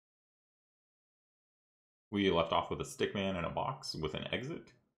We left off with a stickman and a box with an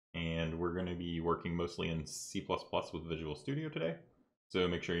exit, and we're going to be working mostly in C++ with Visual Studio today. So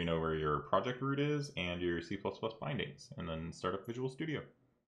make sure you know where your project root is and your C++ bindings, and then start up Visual Studio.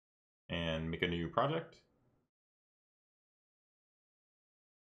 And make a new project.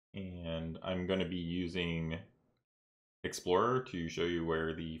 And I'm going to be using Explorer to show you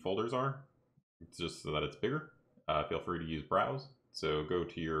where the folders are, just so that it's bigger. Feel free to use Browse. So go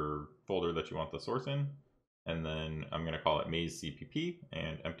to your folder that you want the source in, and then I'm going to call it maze.cpp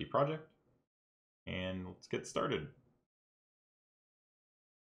and empty project. And let's get started.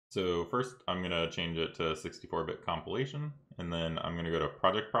 So first I'm going to change it to 64-bit compilation, and then I'm going to go to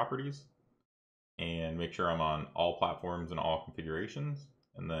project properties and make sure I'm on all platforms and all configurations.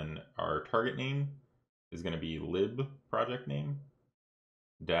 And then our target name is going to be lib project name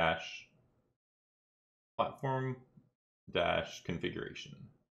dash platform dash configuration.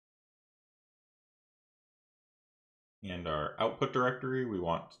 And our output directory, we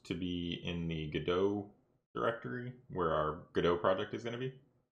want to be in the Godot directory where our Godot project is going to be.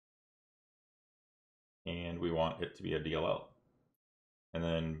 And we want it to be a DLL. And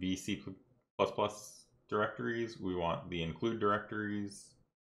then VC++ directories, we want the include directories.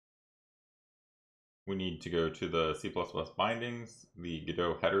 We need to go to the C++ bindings, the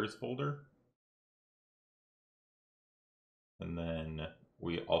Godot headers folder. And then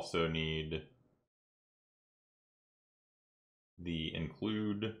we also need the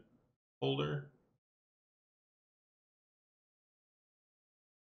include folder.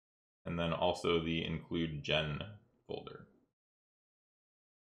 And then also the include gen folder.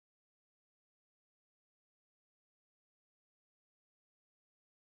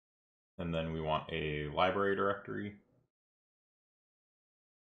 And then we want a library directory.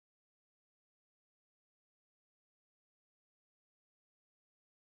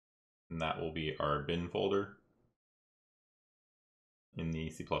 And that will be our bin folder in the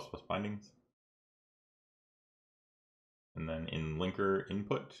C++ bindings. And then in linker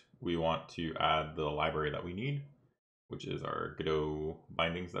input, we want to add the library that we need, which is our Godot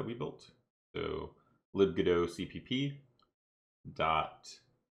bindings that we built. So libgodotcpp dot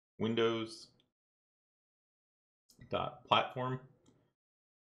windows dot platform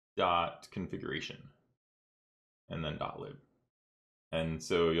dot configuration, and then dot lib. And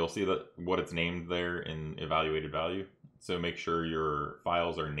so you'll see that what it's named there in evaluated value. So make sure your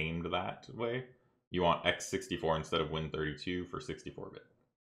files are named that way. You want x64 instead of win32 for 64-bit.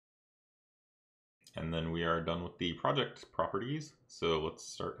 And then we are done with the project properties. So let's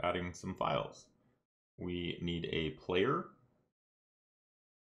start adding some files. We need a player,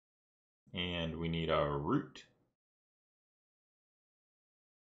 and we need a root,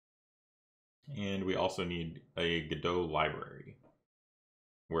 and we also need a Godot library,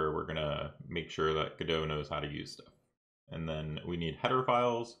 where we're gonna make sure that Godot knows how to use stuff. And then we need header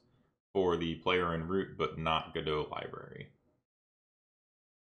files for the player and root, but not Godot library.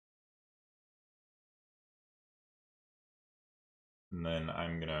 And then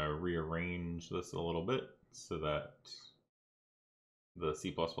I'm gonna rearrange this a little bit so that the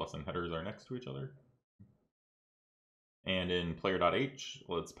C++ and headers are next to each other. And in Player.h,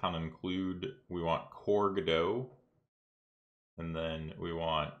 let's pound include, we want core Godot. And then we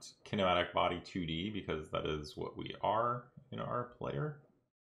want kinematic body 2D because that is what we are in our player.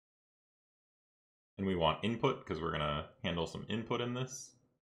 And we want input because we're going to handle some input in this.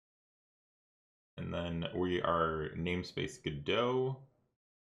 And then we are namespace Godot.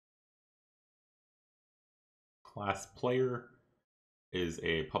 Class player is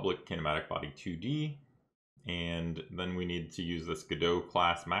a public kinematic body 2D. And then we need to use this Godot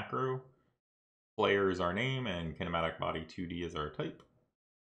class macro. Player is our name and kinematic body 2D is our type.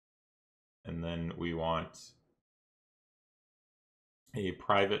 And then we want a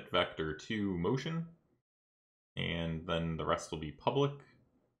private vector 2 motion, and then the rest will be public.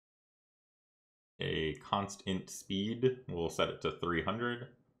 A const int speed, we'll set it to 300,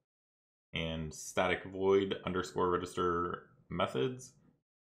 and static void underscore register methods,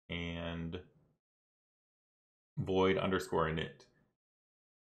 and void underscore init.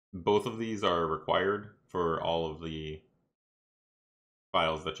 Both of these are required for all of the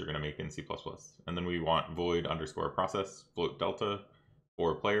files that you're going to make in C++. And then we want void underscore process float delta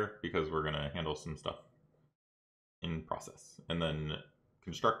for player because we're going to handle some stuff in process. And then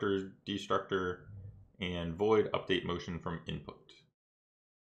constructor, destructor, and void update motion from input.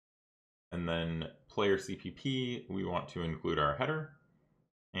 And then Player.cpp, we want to include our header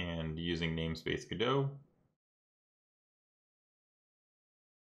and using namespace Godot.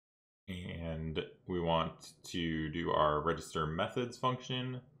 And we want to do our register methods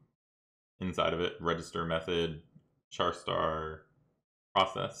function inside of it, register method, char star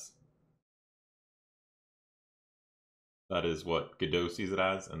process. That is what Godot sees it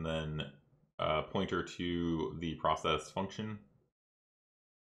as, and then a pointer to the process function.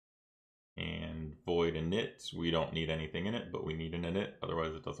 And void init, we don't need anything in it, but we need an init,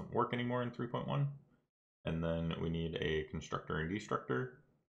 otherwise it doesn't work anymore in 3.1. And then we need a constructor and destructor.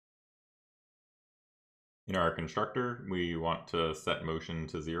 In our constructor, we want to set motion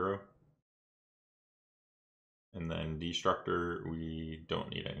to 0. And then destructor, we don't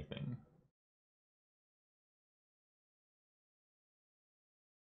need anything.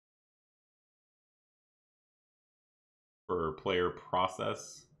 For player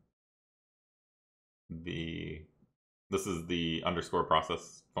process, this is the underscore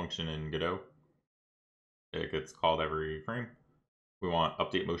process function in Godot. It gets called every frame. We want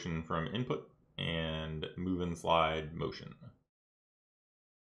update motion from input and move and slide motion.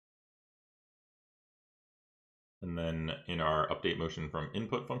 And then in our update motion from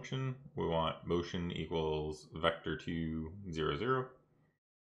input function, we want motion equals vector2 0 0.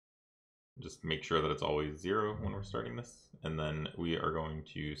 Just make sure that it's always 0 when we're starting this. And then we are going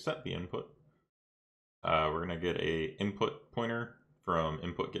to set the input. We're going to get a input pointer from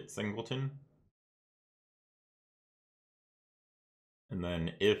input get singleton. And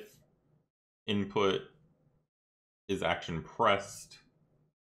then if input is action pressed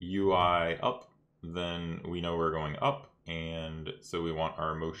UI up, then we know we're going up. And so we want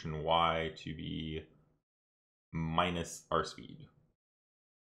our motion Y to be minus our speed,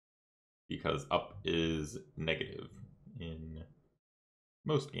 because up is negative in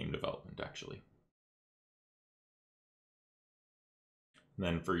most game development, actually. And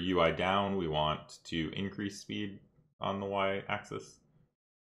then for UI down, we want to increase speed on the Y axis.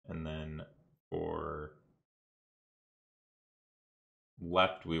 And then for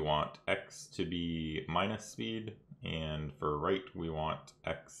left, we want X to be minus speed. And for right, we want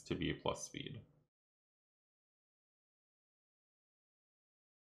X to be plus speed.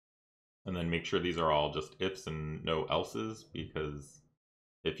 And then make sure these are all just ifs and no else's, because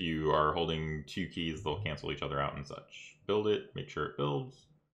if you are holding two keys, they'll cancel each other out and such. Build it, make sure it builds,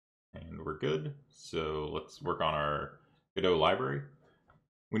 and we're good. So let's work on our Godot library.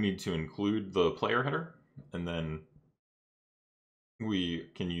 We need to include the player header, and then we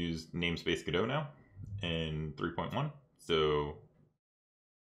can use namespace Godot now in 3.1. So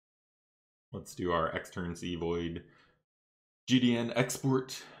let's do our extern-c void GDN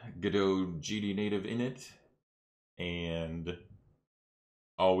export Godot GDNative init, and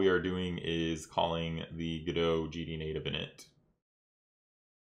all we are doing is calling the Godot GDNative init.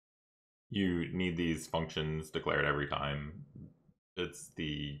 You need these functions declared every time. It's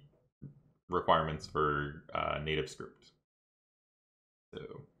the requirements for NativeScript.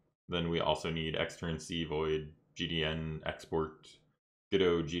 So then we also need extern-c void GDN export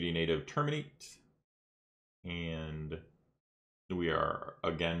Godot GDNative terminate, and we are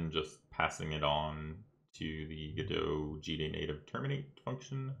again just passing it on to the Godot GDNative terminate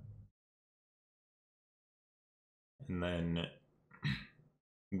function. And then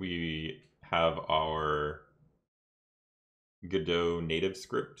we have our Godot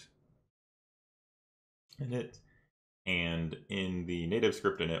NativeScript in it. And in the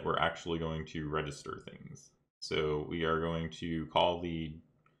NativeScript in it, we're actually going to register things. So we are going to call the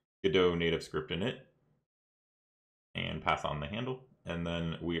Godot NativeScript in it and pass on the handle. And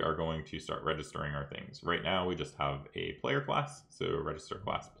then we are going to start registering our things. Right now, we just have a player class. So register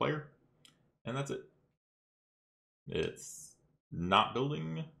class player, and that's it. It's not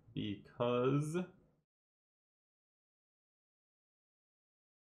building because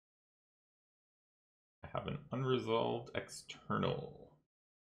I have an unresolved external.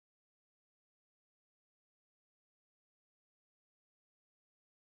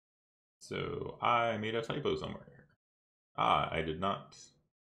 So I made a typo somewhere. I did not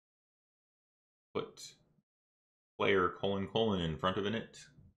put player : in front of init.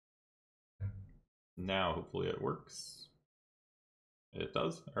 Now hopefully it works. It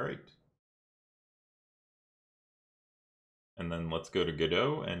does. All right. And then let's go to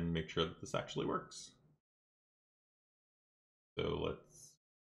Godot and make sure that this actually works. So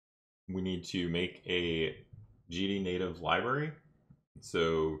we need to make a GDNativeLibrary.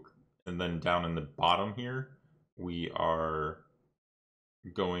 So, and then down in the bottom here, we are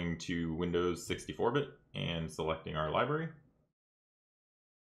going to Windows 64-bit and selecting our library.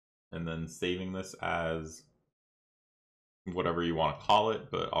 And then saving this as whatever you want to call it,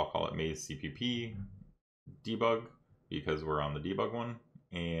 but I'll call it maze CPP debug because we're on the debug one,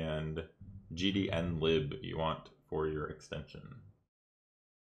 and GDNlib you want for your extension.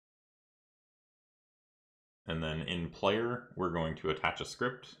 And then in Player, we're going to attach a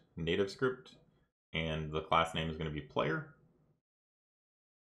script, NativeScript, and the class name is going to be Player.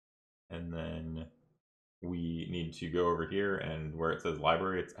 And then we need to go over here, and where it says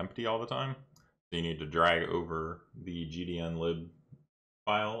library, it's empty all the time. So you need to drag over the GDNlib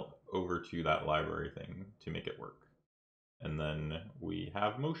file over to that library thing to make it work. And then we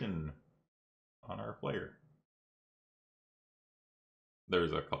have motion on our player.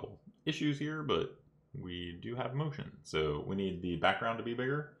 There's a couple issues here, but we do have motion. So we need the background to be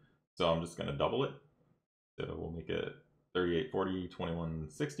bigger. So I'm just going to double it. So we'll make it 3840,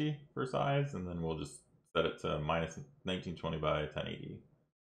 2160 for size, and then we'll just set it to minus 1920 by 1080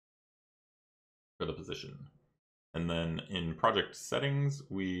 for the position. And then in project settings,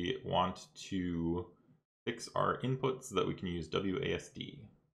 we want to fix our inputs so that we can use WASD.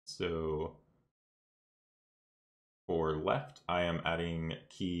 So for left, I am adding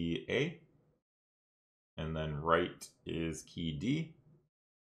key A, and then right is key D,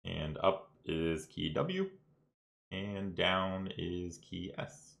 and up is key W, and down is key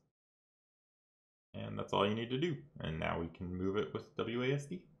S. And that's all you need to do. And now we can move it with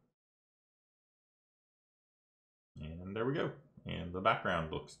WASD. And there we go. And the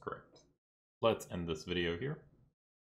background looks correct. Let's end this video here.